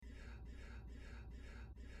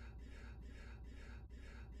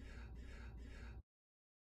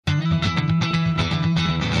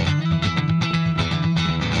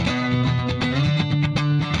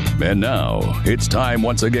And now, it's time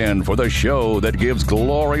once again for the show that gives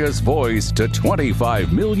glorious voice to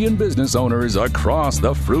 25 million business owners across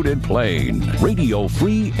the fruited plain. Radio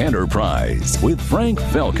Free Enterprise with Frank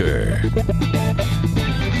Felker.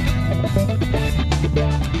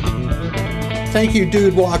 Thank you,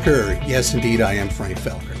 Dude Walker. Yes, indeed, I am Frank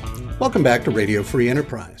Felker. Welcome back to Radio Free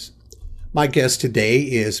Enterprise. My guest today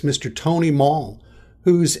is Mr. Tony Moll,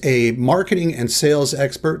 who's a marketing and sales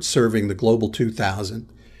expert serving the Global 2000.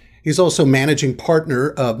 He's also managing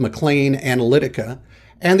partner of McLean Analytica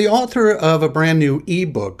and the author of a brand new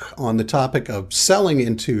ebook on the topic of selling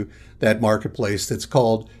into that marketplace that's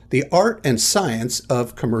called The Art and Science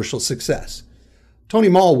of Commercial Success. Tony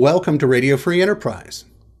Moll, welcome to Radio Free Enterprise.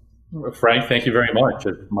 Frank, thank you very much.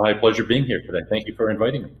 It's my pleasure being here today. Thank you for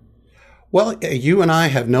inviting me. Well, you and I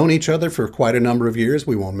have known each other for quite a number of years.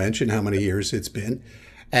 We won't mention how many years it's been.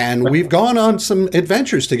 And we've gone on some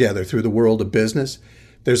adventures together through the world of business.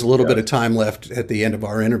 There's a little bit of time left at the end of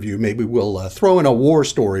our interview. Maybe we'll throw in a war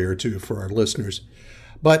story or two for our listeners.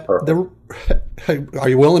 But are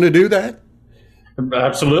you willing to do that?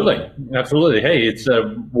 Absolutely. Absolutely. Hey, it's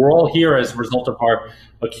we're all here as a result of our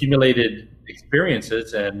accumulated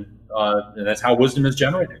experiences, and that's how wisdom is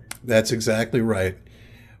generated. That's exactly right.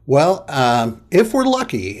 Well, if we're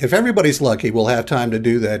lucky, if everybody's lucky, we'll have time to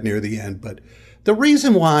do that near the end. But the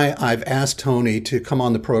reason why I've asked Tony to come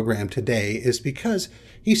on the program today is because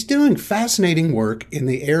he's doing fascinating work in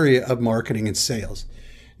the area of marketing and sales.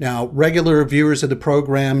 Now, regular viewers of the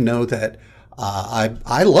program know that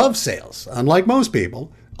I love sales. Unlike most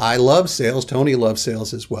people, I love sales. Tony loves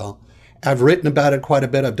sales as well. I've written about it quite a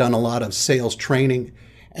bit. I've done a lot of sales training.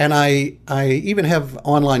 And I even have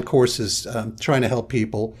online courses trying to help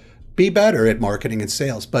people be better at marketing and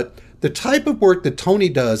sales. But the type of work that Tony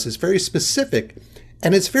does is very specific,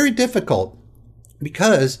 and it's very difficult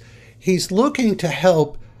because he's looking to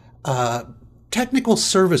help technical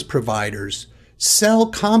service providers sell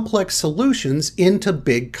complex solutions into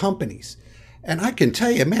big companies. And I can tell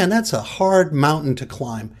you, man, that's a hard mountain to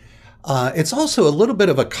climb. It's also a little bit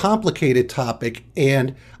of a complicated topic,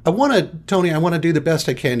 and Tony, I want to do the best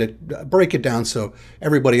I can to break it down so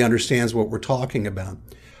everybody understands what we're talking about.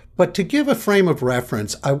 But to give a frame of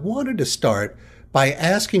reference, I wanted to start by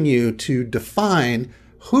asking you to define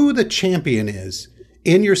who the champion is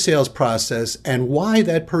in your sales process and why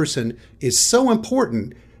that person is so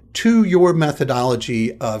important to your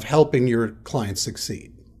methodology of helping your clients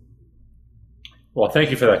succeed. Well,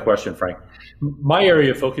 thank you for that question, Frank. My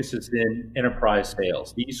area of focus is in enterprise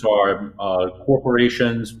sales. These are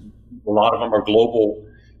corporations. A lot of them are global.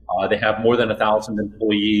 They have more than 1,000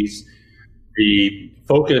 employees. The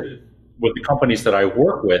focus with the companies that I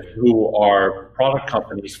work with, who are product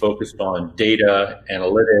companies focused on data,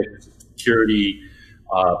 analytics, security,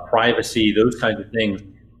 privacy, those kinds of things,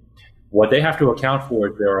 what they have to account for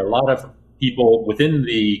is there are a lot of people within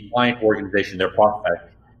the client organization, their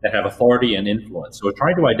prospect, that have authority and influence. So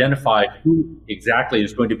trying to identify who exactly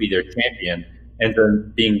is going to be their champion ends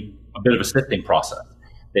up being a bit of a sifting process.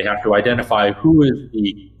 They have to identify who is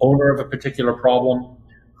the owner of a particular problem,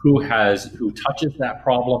 who touches that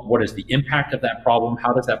problem, what is the impact of that problem,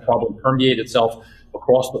 how does that problem permeate itself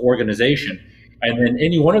across the organization. And then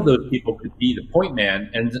any one of those people could be the point man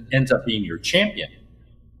and ends up being your champion.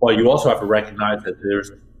 Well, you also have to recognize that there's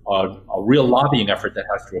a real lobbying effort that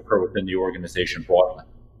has to occur within the organization broadly.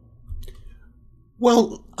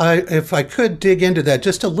 Well, if I could dig into that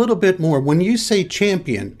just a little bit more, when you say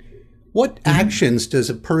champion, what actions does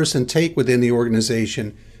a person take within the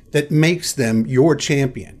organization that makes them your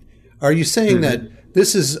champion? Are you saying that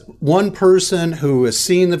this is one person who has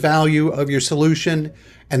seen the value of your solution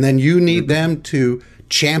and then you need them to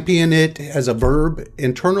champion it as a verb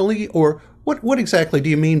internally? Or what exactly do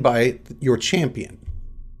you mean by your champion?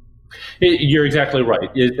 You're exactly right.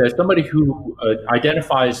 As somebody who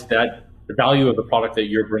identifies that the value of the product that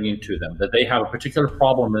you're bringing to them, that they have a particular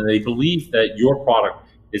problem and they believe that your product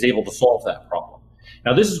is able to solve that problem.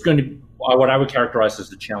 Now, this is going to be what I would characterize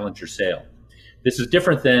as the challenger sale. This is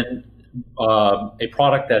different than a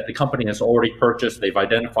product that the company has already purchased. They've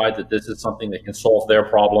identified that this is something that can solve their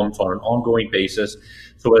problems on an ongoing basis.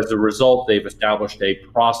 So as a result, they've established a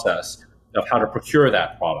process of how to procure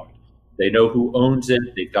that product. They know who owns it.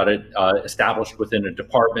 They've got it established within a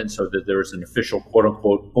department so that there's an official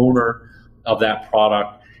quote-unquote owner of that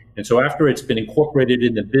product. And so after it's been incorporated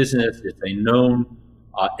in the business, it's a known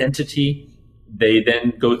entity. They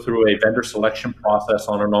then go through a vendor selection process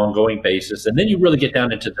on an ongoing basis. And then you really get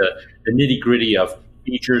down into the nitty-gritty of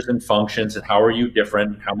features and functions and how are you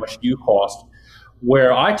different, how much do you cost.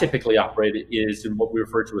 Where I typically operate is in what we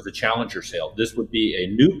refer to as a challenger sale. This would be a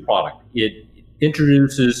new product. It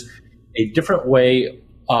introduces a different way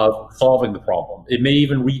of solving the problem. It may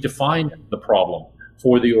even redefine the problem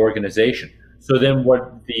for the organization. So then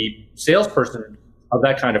what the salesperson of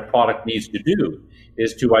that kind of product needs to do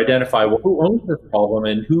is to identify, well, who owns this problem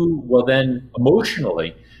and who will then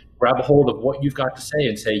emotionally grab a hold of what you've got to say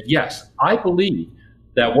and say, yes, I believe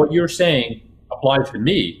that what you're saying applies to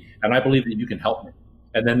me, and I believe that you can help me.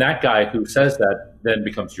 And then that guy who says that then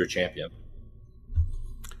becomes your champion.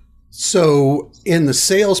 So in the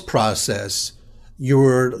sales process,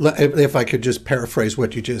 if I could just paraphrase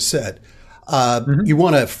what you just said, you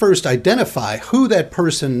want to first identify who that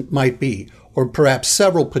person might be, or perhaps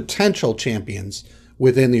several potential champions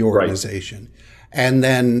within the organization. Right. And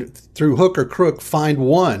then through hook or crook, find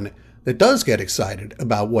one that does get excited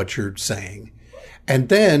about what you're saying. And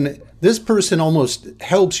then this person almost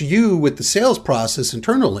helps you with the sales process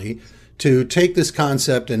internally to take this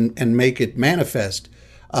concept and make it manifest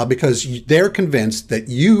because they're convinced that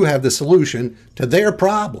you have the solution to their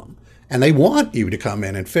problem and they want you to come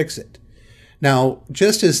in and fix it. Now,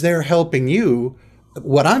 just as they're helping you,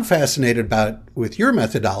 what I'm fascinated about with your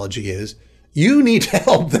methodology is you need to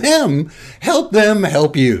help them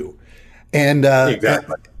help you. And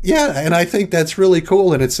exactly. And I think that's really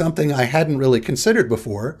cool. And it's something I hadn't really considered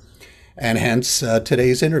before, and hence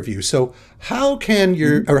today's interview. So how can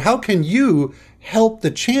you help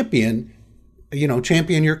the champion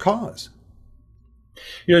your cause?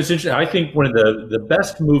 It's interesting. I think one of the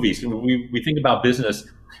best movies, we think about business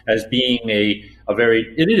as being it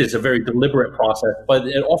is a very deliberate process, but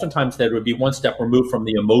oftentimes there would be one step removed from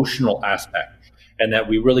the emotional aspect, and that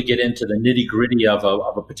we really get into the nitty gritty of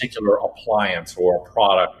a particular appliance or a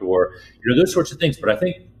product or those sorts of things. But I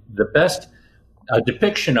think the best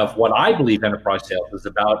depiction of what I believe enterprise sales is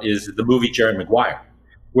about is the movie Jerry Maguire,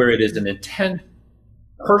 where it is an intense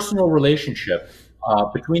personal relationship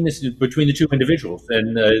between the two individuals.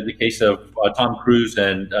 In the case of Tom Cruise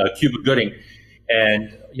and Cuba Gooding.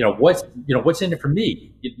 And what's in it for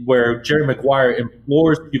me? Where Jerry Maguire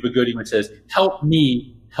implores Cuba Gooding and says, "Help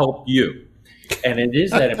me, help you," and it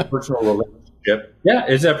is that personal relationship. Yeah,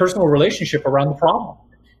 it's that personal relationship around the problem.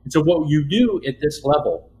 And so, what you do at this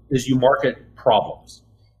level is you market problems.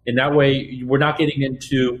 In that way, we're not getting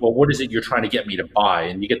into, well, what is it you're trying to get me to buy,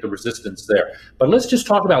 and you get the resistance there. But let's just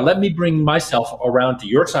talk about. Let me bring myself around to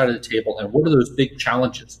your side of the table, and what are those big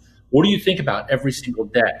challenges? What do you think about every single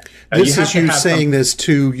day? This is you saying this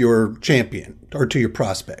to your champion or to your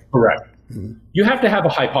prospect. Correct. Mm-hmm. You have to have a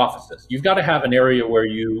hypothesis. You've got to have an area where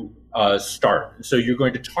you start. So you're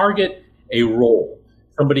going to target a role,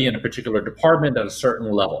 somebody in a particular department at a certain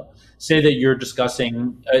level. Say that you're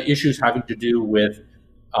discussing issues having to do with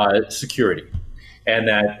security, and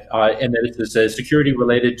that it's a security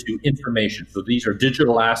related to information. So these are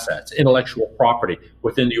digital assets, intellectual property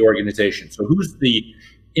within the organization. So who's the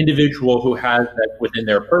individual who has that within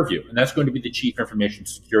their purview? And that's going to be the Chief Information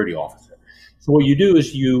Security Officer. So what you do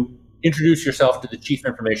is you introduce yourself to the Chief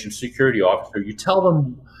Information Security Officer. You tell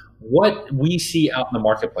them what we see out in the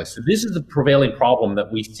marketplace. So this is the prevailing problem that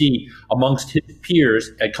we see amongst his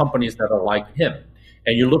peers at companies that are like him.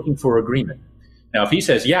 And you're looking for agreement. Now, if he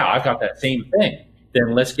says, yeah, I've got that same thing,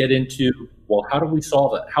 then let's get into, well, how do we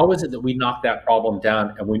solve it? How is it that we knock that problem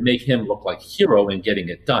down and we make him look like a hero in getting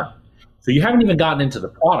it done? So you haven't even gotten into the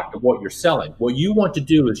product of what you're selling. What you want to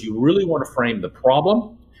do is you really want to frame the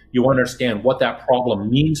problem. You want to understand what that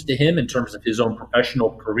problem means to him in terms of his own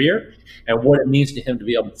professional career and what it means to him to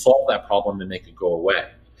be able to solve that problem and make it go away.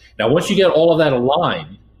 Now, once you get all of that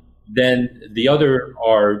aligned, then the other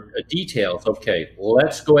are details. Okay,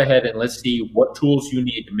 let's go ahead and let's see what tools you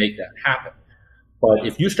need to make that happen. But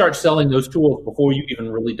if you start selling those tools before you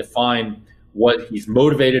even really define what he's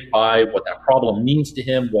motivated by, what that problem means to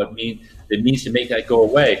him, what it means to make that go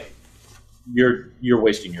away, you're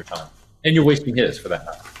wasting your time, and you're wasting his for that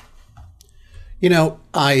matter.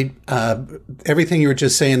 Everything you were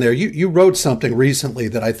just saying there, you wrote something recently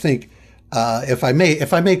that I think, if I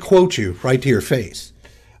may quote you right to your face,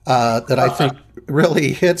 that I think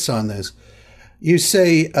really hits on this. You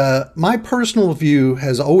say, my personal view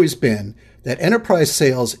has always been that enterprise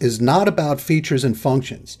sales is not about features and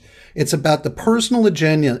functions. It's about the personal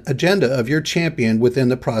agenda of your champion within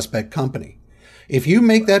the prospect company. If you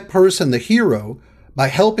make that person the hero by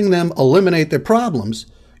helping them eliminate their problems,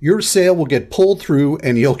 your sale will get pulled through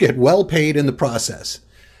and you'll get well paid in the process.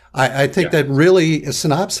 I think that really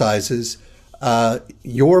synopsizes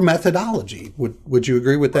your methodology. Would you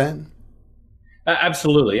agree with that?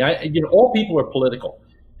 Absolutely. All people are political,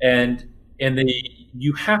 and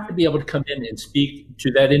you have to be able to come in and speak to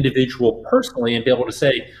that individual personally and be able to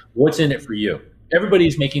say, what's in it for you?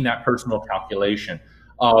 Everybody's making that personal calculation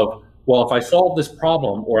of well, if I solve this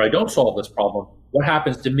problem or I don't solve this problem, what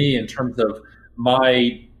happens to me in terms of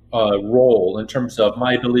my role, in terms of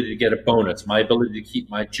my ability to get a bonus, my ability to keep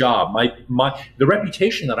my job, the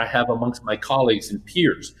reputation that I have amongst my colleagues and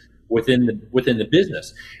peers within the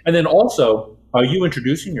business. And then also, are you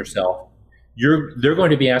introducing yourself? They're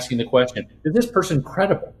going to be asking the question, is this person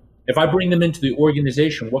credible? If I bring them into the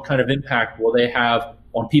organization, what kind of impact will they have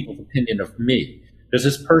on people's opinion of me? Does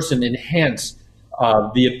this person enhance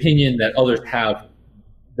the opinion that others have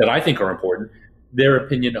that I think are important, their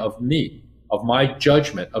opinion of me, of my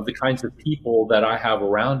judgment, of the kinds of people that I have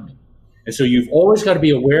around me? And so you've always got to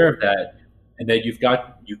be aware of that, and that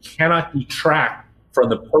you cannot detract from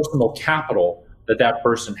the personal capital that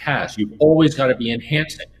person has. You've always got to be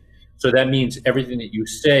enhancing. So that means everything that you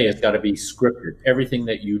say has got to be scripted. Everything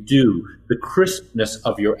that you do, the crispness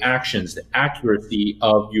of your actions, the accuracy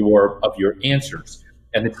of your answers,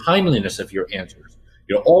 and the timeliness of your answers.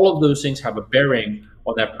 All of those things have a bearing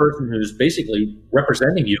on that person who's basically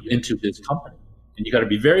representing you into this company. And you got to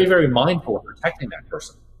be very, very mindful of protecting that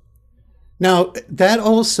person. Now, that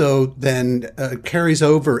also then carries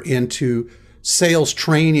over into sales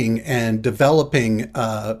training and developing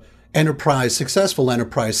successful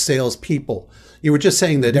enterprise salespeople. You were just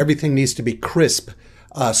saying that everything needs to be crisp,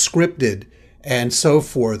 scripted, and so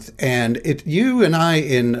forth. And you and I,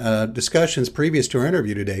 in discussions previous to our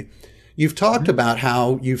interview today, you've talked about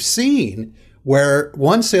how you've seen where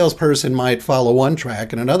one salesperson might follow one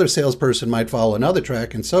track and another salesperson might follow another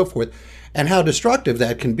track and so forth, and how destructive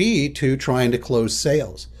that can be to trying to close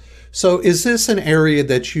sales. So is this an area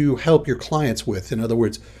that you help your clients with? In other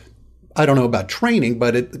words, I don't know about training,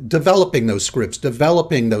 but developing those scripts,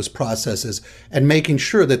 developing those processes, and making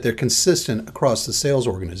sure that they're consistent across the sales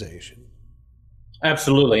organization.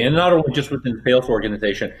 Absolutely. And not only just within the sales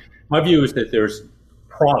organization. My view is that there's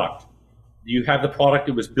product. You have the product,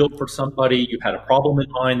 it was built for somebody, you had a problem in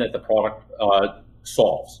mind that the product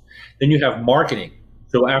solves. Then you have marketing.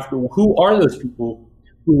 So who are those people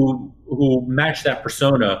who match that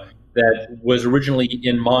persona that was originally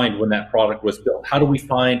in mind when that product was built? How do we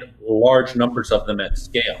find large numbers of them at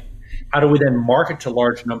scale? How do we then market to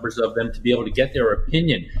large numbers of them to be able to get their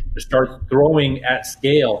opinion, to start throwing at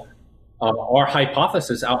scale our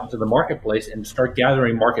hypothesis out into the marketplace and start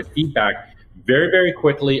gathering market feedback very, very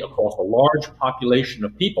quickly across a large population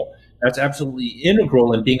of people? That's absolutely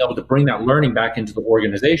integral in being able to bring that learning back into the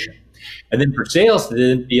organization. And then for sales to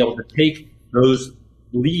then be able to take those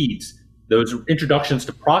leads, those introductions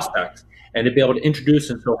to prospects, and to be able to introduce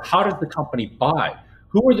them. So how does the company buy?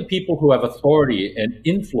 Who are the people who have authority and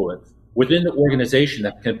influence within the organization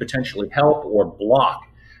that can potentially help or block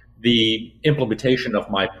the implementation of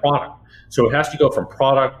my product? So it has to go from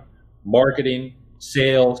product, marketing,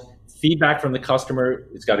 sales, feedback from the customer.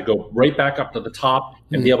 It's got to go right back up to the top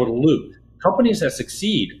and be able to loop. Companies that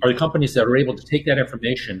succeed are the companies that are able to take that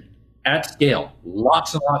information at scale,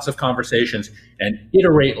 lots and lots of conversations, and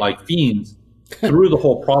iterate like fiends through the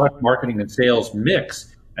whole product, marketing, and sales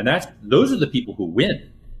mix. And those are the people who win.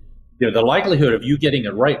 The likelihood of you getting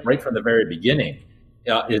it right from the very beginning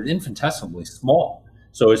is infinitesimally small.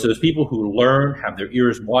 So it's those people who learn, have their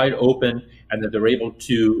ears wide open, and that they're able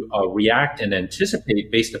to react and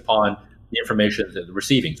anticipate based upon the information that they're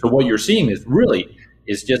receiving. So what you're seeing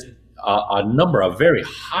is just a number of very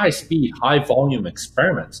high speed, high volume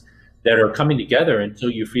experiments that are coming together until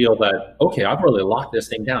you feel that, okay, I've really locked this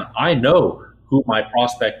thing down. I know who my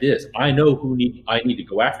prospect is. I know I need to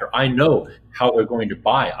go after. I know how they're going to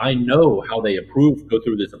buy. I know how they go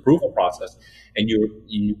through this approval process. And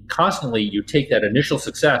you constantly take that initial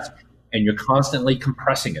success and you're constantly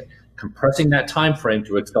compressing that time frame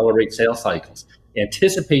to accelerate sales cycles.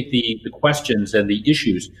 Anticipate the questions and the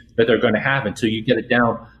issues that they're going to have until you get it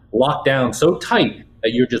locked down so tight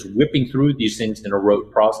that you're just whipping through these things in a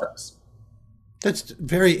rote process. That's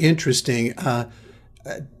very interesting.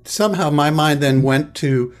 Somehow my mind then went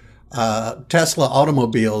to Tesla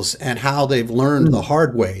automobiles and how they've learned the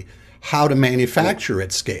hard way how to manufacture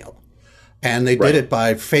at scale. And they did it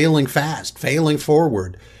by failing fast, failing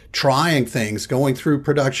forward, trying things, going through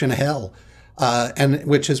production hell. And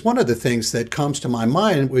which is one of the things that comes to my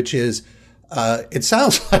mind, which is, that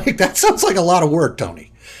sounds like a lot of work,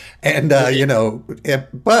 Tony. And,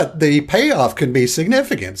 but the payoff can be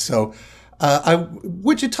significant. So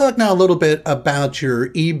would you talk now a little bit about your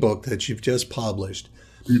ebook that you've just published,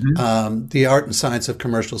 The Art and Science of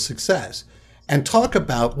Commercial Success, and talk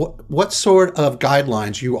about what sort of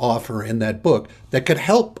guidelines you offer in that book that could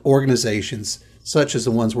help organizations such as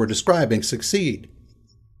the ones we're describing succeed?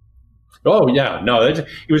 Oh, yeah. No, it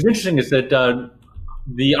was interesting is that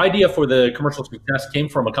The idea for the commercial success came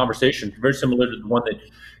from a conversation very similar to the one that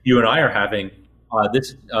you and I are having.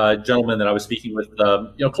 This gentleman that I was speaking with,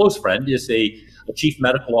 close friend, is a chief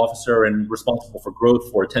medical officer and responsible for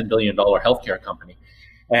growth for a $10 billion healthcare company.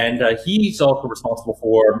 And he's also responsible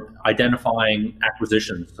for identifying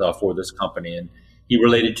acquisitions for this company. And he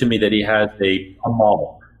related to me that he has a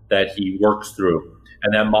model that he works through.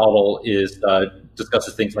 And that model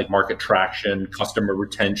discusses things like market traction, customer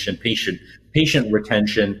retention, patient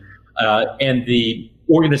retention, and the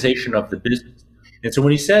organization of the business. And so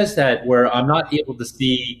when he says that, where I'm not able to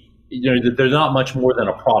see, that they're not much more than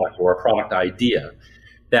a product or a product idea,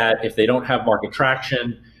 that if they don't have market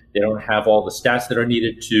traction, they don't have all the stats that are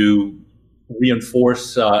needed to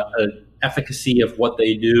reinforce efficacy of what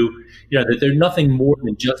they do, that they're nothing more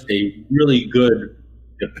than just a really good,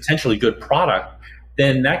 potentially good product,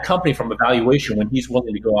 then that company, from a valuation, when he's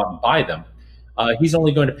willing to go out and buy them, he's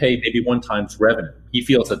only going to pay maybe 1 time's revenue. He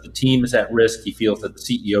feels that the team is at risk. He feels that the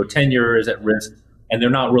CEO tenure is at risk, and they're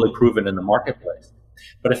not really proven in the marketplace.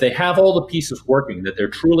 But if they have all the pieces working, that they're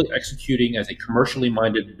truly executing as a commercially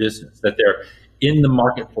minded business, that they're in the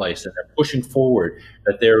marketplace and they're pushing forward,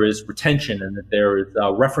 that there is retention and that there is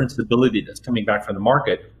referenceability that's coming back from the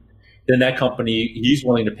market, then that company, he's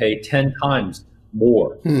willing to pay 10 times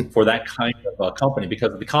more for that kind of a company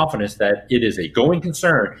because of the confidence that it is a going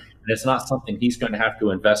concern and it's not something he's going to have to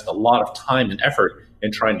invest a lot of time and effort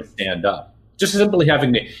in trying to stand up. Just simply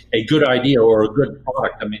having a good idea or a good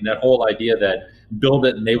product, I mean, that whole idea that build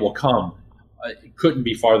it and they will come, couldn't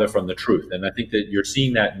be farther from the truth. And I think that you're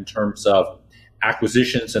seeing that in terms of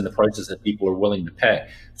acquisitions and the prices that people are willing to pay.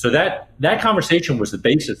 So that conversation was the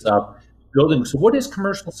basis of building. So what is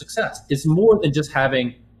commercial success? It's more than just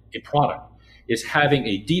having a product. It's having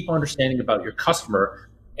a deep understanding about your customer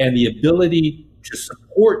and the ability to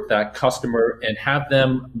support that customer and have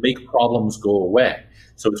them make problems go away.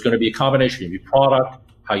 So it's going to be a combination of your product,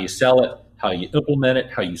 how you sell it, how you implement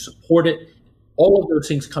it, how you support it, all of those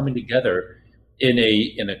things coming together in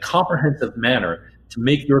a comprehensive manner to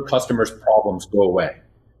make your customers' problems go away.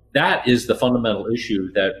 That is the fundamental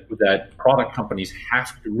issue that product companies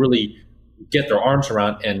have to really get their arms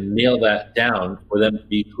around and nail that down for them to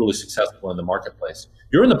be truly successful in the marketplace.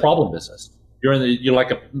 You're in the problem business. You're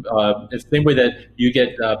like it's the same way that you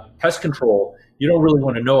get pest control. You don't really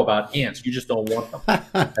want to know about ants. You just don't want them.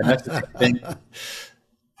 And that's the same thing.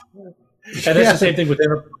 And that's the same thing with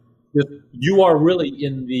enterprise. You are really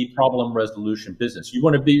in the problem resolution business. You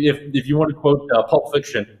want to be, if you want to quote Pulp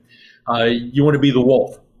Fiction, you want to be the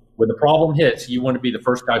wolf. When the problem hits, you want to be the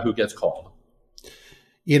first guy who gets called.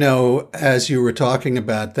 As you were talking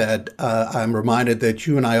about that, I'm reminded that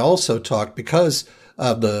you and I also talked because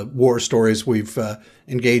of the war stories we've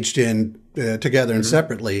engaged in together and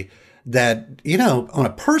separately, that, on a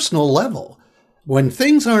personal level, when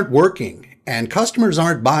things aren't working and customers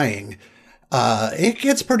aren't buying, it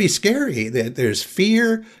gets pretty scary. There's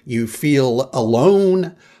fear. You feel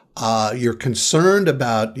alone. You're concerned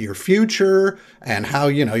about your future and how,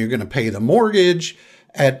 you're going to pay the mortgage.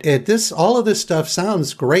 At this, all of this stuff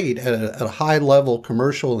sounds great at a high level,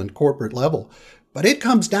 commercial and corporate level, but it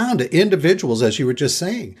comes down to individuals, as you were just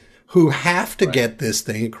saying, who have to get this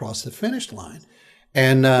thing across the finish line.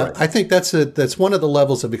 And I think that's one of the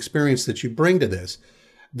levels of experience that you bring to this,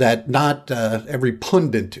 that not every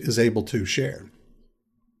pundit is able to share.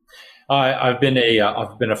 I've been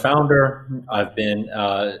a founder. I've been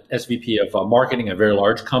SVP of marketing at very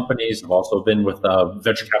large companies. I've also been with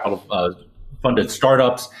venture capital funded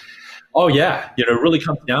startups. Oh yeah, it really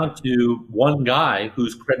comes down to one guy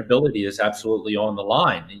whose credibility is absolutely on the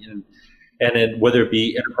line, and then whether it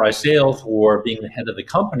be enterprise sales or being the head of the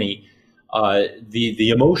company, the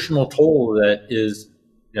emotional toll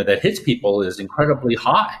that hits people is incredibly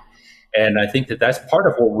high. And I think that's part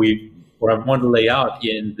of what I want to lay out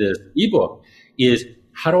in this ebook is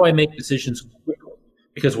how do I make decisions quickly?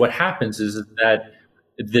 Because what happens is that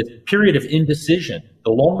the period of indecision,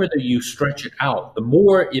 the longer that you stretch it out, the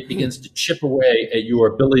more it begins to chip away at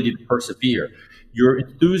your ability to persevere, your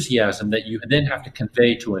enthusiasm that you then have to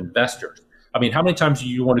convey to investors. I mean, how many times do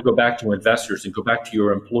you want to go back to investors and go back to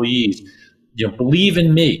your employees, believe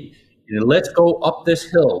in me, let's go up this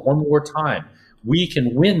hill one more time. We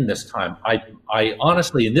can win this time. I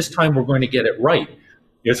honestly, and this time we're going to get it right.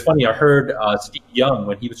 It's funny, I heard Steve Young,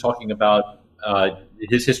 when he was talking about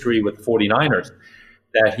his history with the 49ers,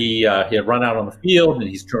 that he had run out on the field and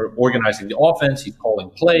he's organizing the offense, he's calling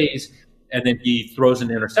plays, and then he throws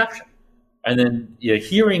an interception. And then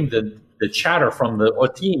hearing the chatter from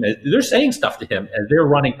the team, they're saying stuff to him as they're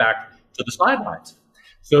running back to the sidelines.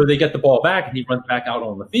 So they get the ball back and he runs back out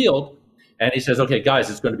on the field and he says, okay, guys,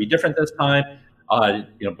 it's going to be different this time.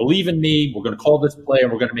 believe in me. We're going to call this play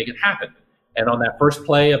and we're going to make it happen. And on that first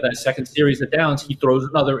play of that second series of downs, he throws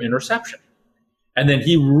another interception. And then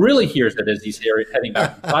he really hears it as he's heading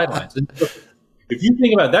back to the sidelines. And so if you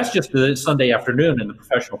think about it, that's just the Sunday afternoon in the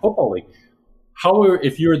Professional Football League.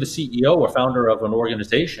 If you're the CEO or founder of an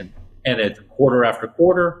organization and it's quarter after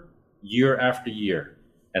quarter, year after year,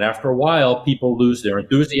 and after a while, people lose their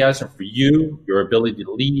enthusiasm for you, your ability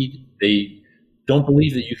to lead. They don't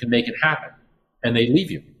believe that you can make it happen, and they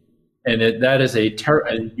leave you. And that is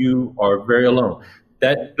and you are very alone.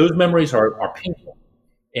 Those memories are painful.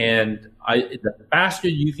 And the faster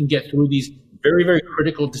you can get through these very, very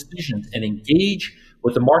critical decisions and engage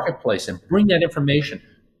with the marketplace and bring that information,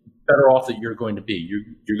 better off that you're going to be.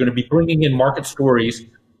 You're going to be bringing in market stories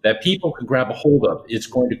that people can grab a hold of. It's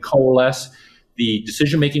going to coalesce the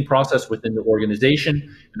decision-making process within the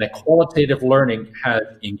organization, and that qualitative learning has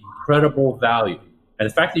incredible value. And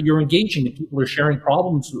the fact that you're engaging and people are sharing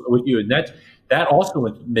problems with you, and that also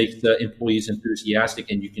makes the employees enthusiastic,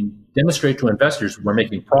 and you can demonstrate to investors we're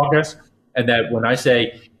making progress, and that when I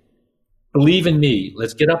say, believe in me,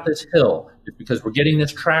 let's get up this hill, it's because we're getting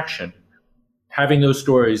this traction. Having those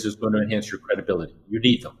stories is going to enhance your credibility. You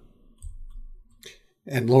need them.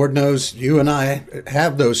 And Lord knows you and I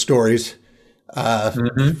have those stories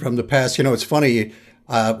from the past. It's funny.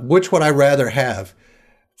 Which would I rather have?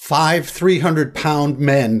 5 300-pound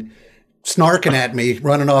men snarking at me,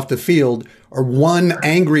 running off the field, or one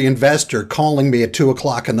angry investor calling me at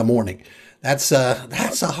 2:00 in the morning? That's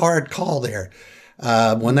a hard call there.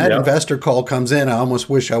 When that investor call comes in, I almost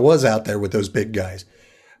wish I was out there with those big guys.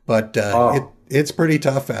 But it's pretty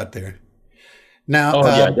tough out there. Now,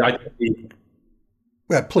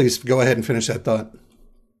 please go ahead and finish that thought.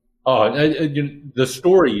 The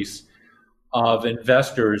stories of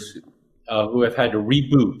investors who have had to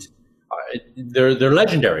reboot, they're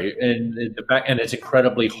legendary, and it's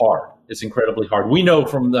incredibly hard. It's incredibly hard. We know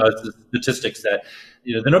from the statistics that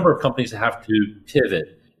the number of companies that have to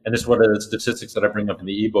pivot, and this is one of the statistics that I bring up in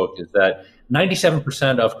the ebook, is that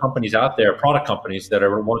 97% of companies out there, product companies that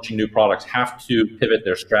are launching new products, have to pivot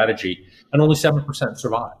their strategy, and only 7%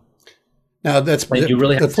 survive. Now, that's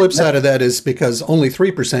the flip side of that is because only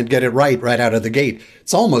 3% get it right out of the gate.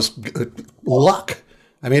 It's almost luck.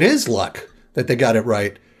 I mean, it is luck that they got it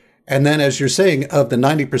right. And then, as you're saying, of the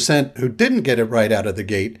 90% who didn't get it right out of the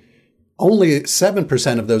gate, only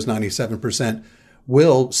 7% of those 97%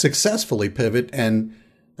 will successfully pivot. And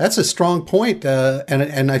that's a strong point.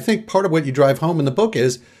 And I think part of what you drive home in the book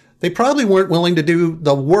is they probably weren't willing to do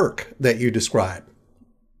the work that you describe.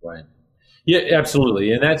 Right. Yeah,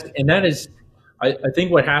 absolutely. And that is, I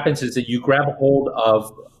think what happens is that you grab a hold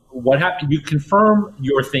of what happened. You confirm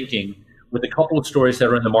your thinking with a couple of stories that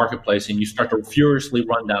are in the marketplace, and you start to furiously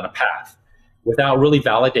run down a path without really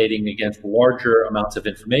validating against larger amounts of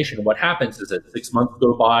information. And what happens is that 6 months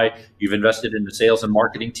go by, you've invested in the sales and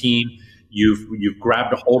marketing team, you've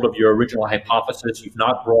grabbed a hold of your original hypothesis, you've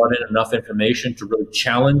not brought in enough information to really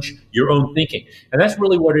challenge your own thinking. And that's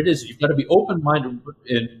really what it is. You've got to be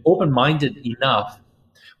open-minded enough,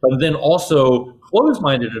 but then also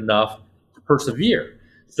closed-minded enough to persevere.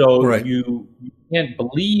 So right. You can't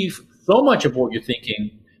believe so much of what you're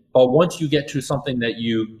thinking, but once you get to something that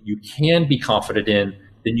you can be confident in,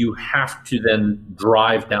 then you have to then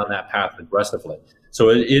drive down that path aggressively. So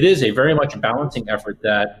it is a very much balancing effort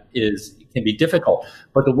that can be difficult.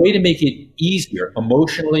 But the way to make it easier,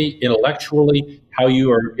 emotionally, intellectually, how you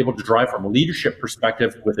are able to drive from a leadership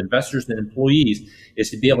perspective with investors and employees, is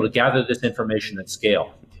to be able to gather this information at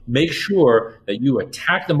scale. Make sure that you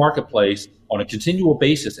attack the marketplace on a continual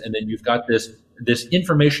basis, and then you've got this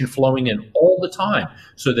information flowing in all the time,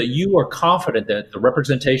 so that you are confident that the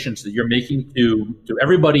representations that you're making to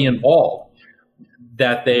everybody involved,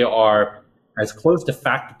 that they are as close to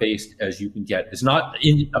fact-based as you can get. It's not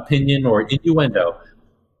in opinion or innuendo,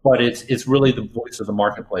 but it's really the voice of the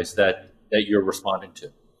marketplace that you're responding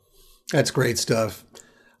to. That's great stuff.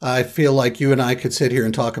 I feel like you and I could sit here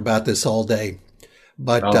and talk about this all day,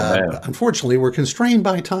 but unfortunately we're constrained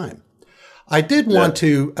by time. I did want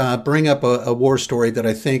to bring up a war story that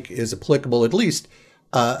I think is applicable, at least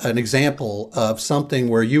an example of something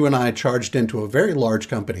where you and I charged into a very large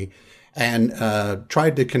company and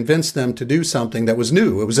tried to convince them to do something that was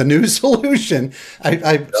new. It was a new solution.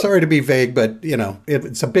 I'm sorry to be vague, but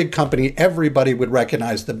it's a big company. Everybody would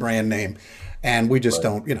recognize the brand name, and we just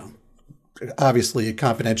don't. Obviously,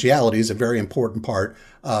 confidentiality is a very important part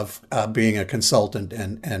of being a consultant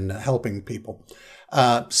and helping people.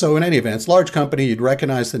 So in any event, it's a large company, you'd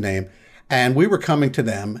recognize the name. And we were coming to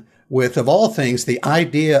them with, of all things, the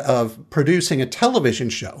idea of producing a television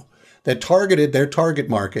show that targeted their target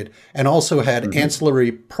market and also had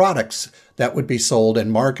ancillary products that would be sold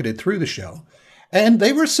and marketed through the show. And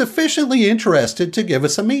they were sufficiently interested to give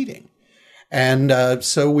us a meeting. And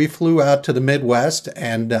so we flew out to the Midwest,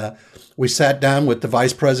 and we sat down with the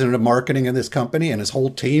vice president of marketing of this company, and his whole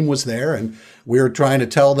team was there. And we were trying to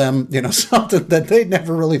tell them, something that they'd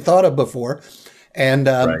never really thought of before. And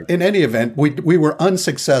in any event, we were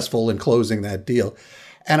unsuccessful in closing that deal.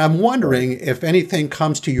 And I'm wondering if anything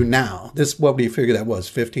comes to you now. What do you figure that was,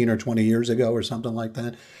 15 or 20 years ago or something like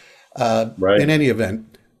that? In any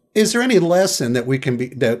event, is there any lesson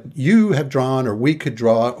that you have drawn, or we could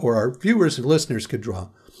draw, or our viewers and listeners could draw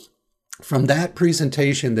from that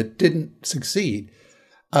presentation that didn't succeed,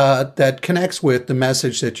 that connects with the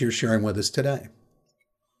message that you're sharing with us today?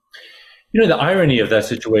 The irony of that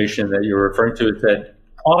situation that you're referring to is that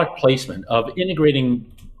product placement of integrating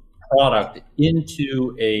product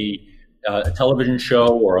into a television show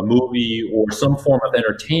or a movie or some form of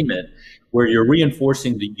entertainment, where you're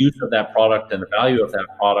reinforcing the use of that product and the value of that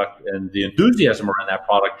product and the enthusiasm around that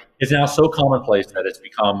product, is now so commonplace that it's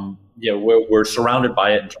become, we're surrounded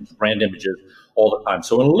by it in terms of brand images all the time.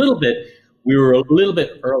 So in a little bit, we were a little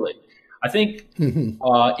bit early. I think in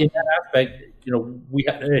that aspect, we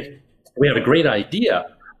had a great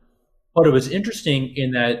idea, but it was interesting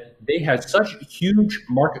in that they had such huge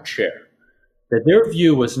market share that their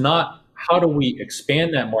view was not, how do we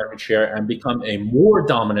expand that market share and become a more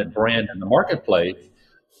dominant brand in the marketplace?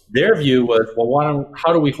 Their view was,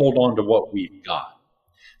 how do we hold on to what we've got?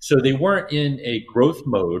 So they weren't in a growth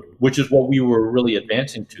mode, which is what we were really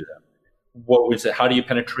advancing to them. What was it? How do you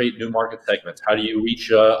penetrate new market segments? How do you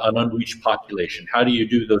reach an unreached population? How do you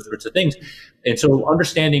do those sorts of things? And so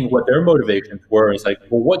understanding what their motivations were is like,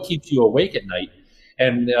 what keeps you awake at night?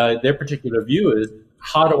 And their particular view is,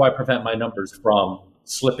 how do I prevent my numbers from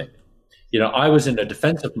slipping? I was in a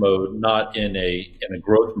defensive mode, not in a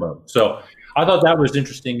growth mode. So I thought that was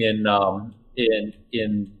interesting in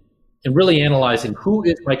really analyzing who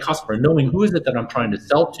is my customer, knowing who is it that I'm trying to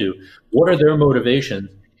sell to, what are their motivations,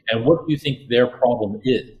 and what do you think their problem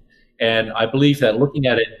is? And I believe that looking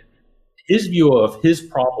at it, his view of his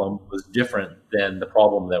problem was different than the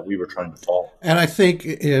problem that we were trying to solve. And I think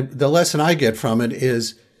the lesson I get from it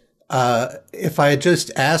is, if I had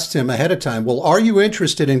just asked him ahead of time, well, are you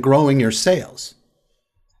interested in growing your sales?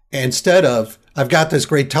 Instead of, I've got this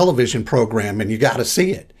great television program and you got to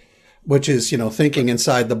see it, which is, thinking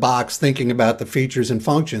inside the box, thinking about the features and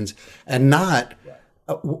functions, and not,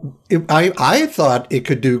 I thought it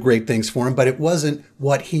could do great things for him, but it wasn't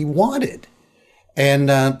what he wanted.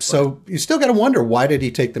 And so you still got to wonder, why did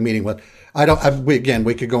he take the meeting? Well,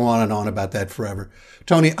 we could go on and on about that forever.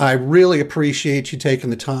 Tony, I really appreciate you taking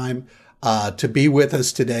the time to be with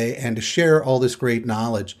us today and to share all this great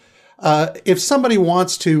knowledge. If somebody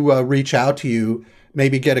wants to reach out to you,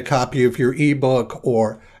 maybe get a copy of your ebook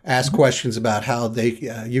or ask questions about how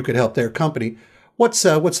you could help their company, what's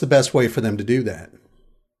the best way for them to do that?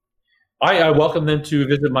 I welcome them to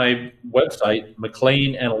visit my website,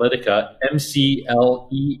 McLean Analytica,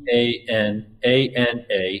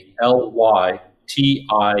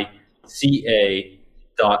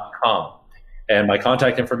 McLeanAnalytica.com. And my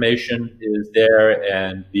contact information is there,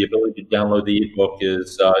 and the ability to download the ebook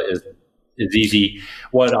is easy.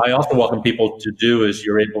 What I also welcome people to do is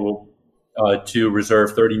you're able to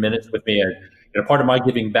reserve 30 minutes with me. And part of my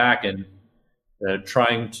giving back and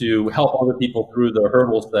trying to help other people through the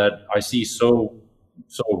hurdles that I see so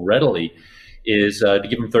readily is to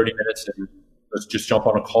give them 30 minutes and let's just jump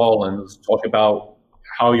on a call and let's talk about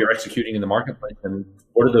how you're executing in the marketplace and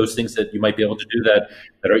what are those things that you might be able to do that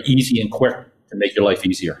are easy and quick to make your life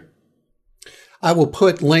easier. I will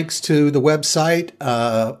put links to the website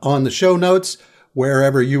on the show notes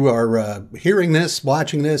wherever you are hearing this,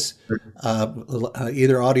 watching this,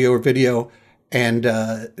 either audio or video. And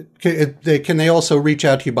can they also reach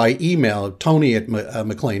out to you by email, Tony at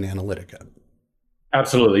McLean Analytica?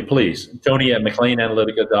 Absolutely, please. Tony at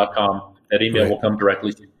McLeanAnalytica.com. That email will come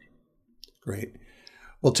directly to me. Great.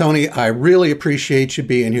 Well, Tony, I really appreciate you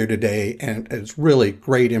being here today, and it's really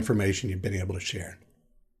great information you've been able to share.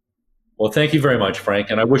 Well, thank you very much,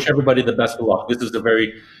 Frank, and I wish everybody the best of luck. This is a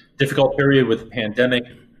very difficult period with the pandemic,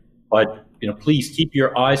 but please keep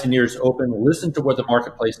your eyes and ears open. Listen to what the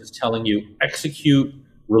marketplace is telling you. Execute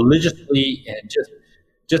religiously, and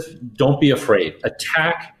just don't be afraid.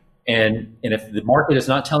 Attack, and if the market is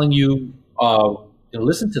not telling you,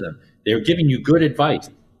 listen to them. They're giving you good advice.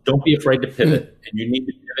 Don't be afraid to pivot, and you need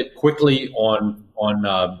to pivot quickly on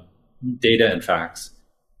data and facts.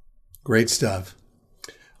 Great stuff.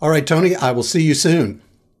 All right, Tony, I will see you soon.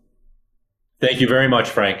 Thank you very much,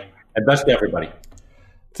 Frank, and best to everybody.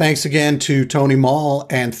 Thanks again to Tony Mall,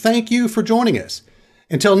 and thank you for joining us.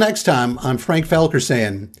 Until next time, I'm Frank Felker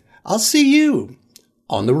saying, I'll see you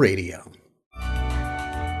on the radio.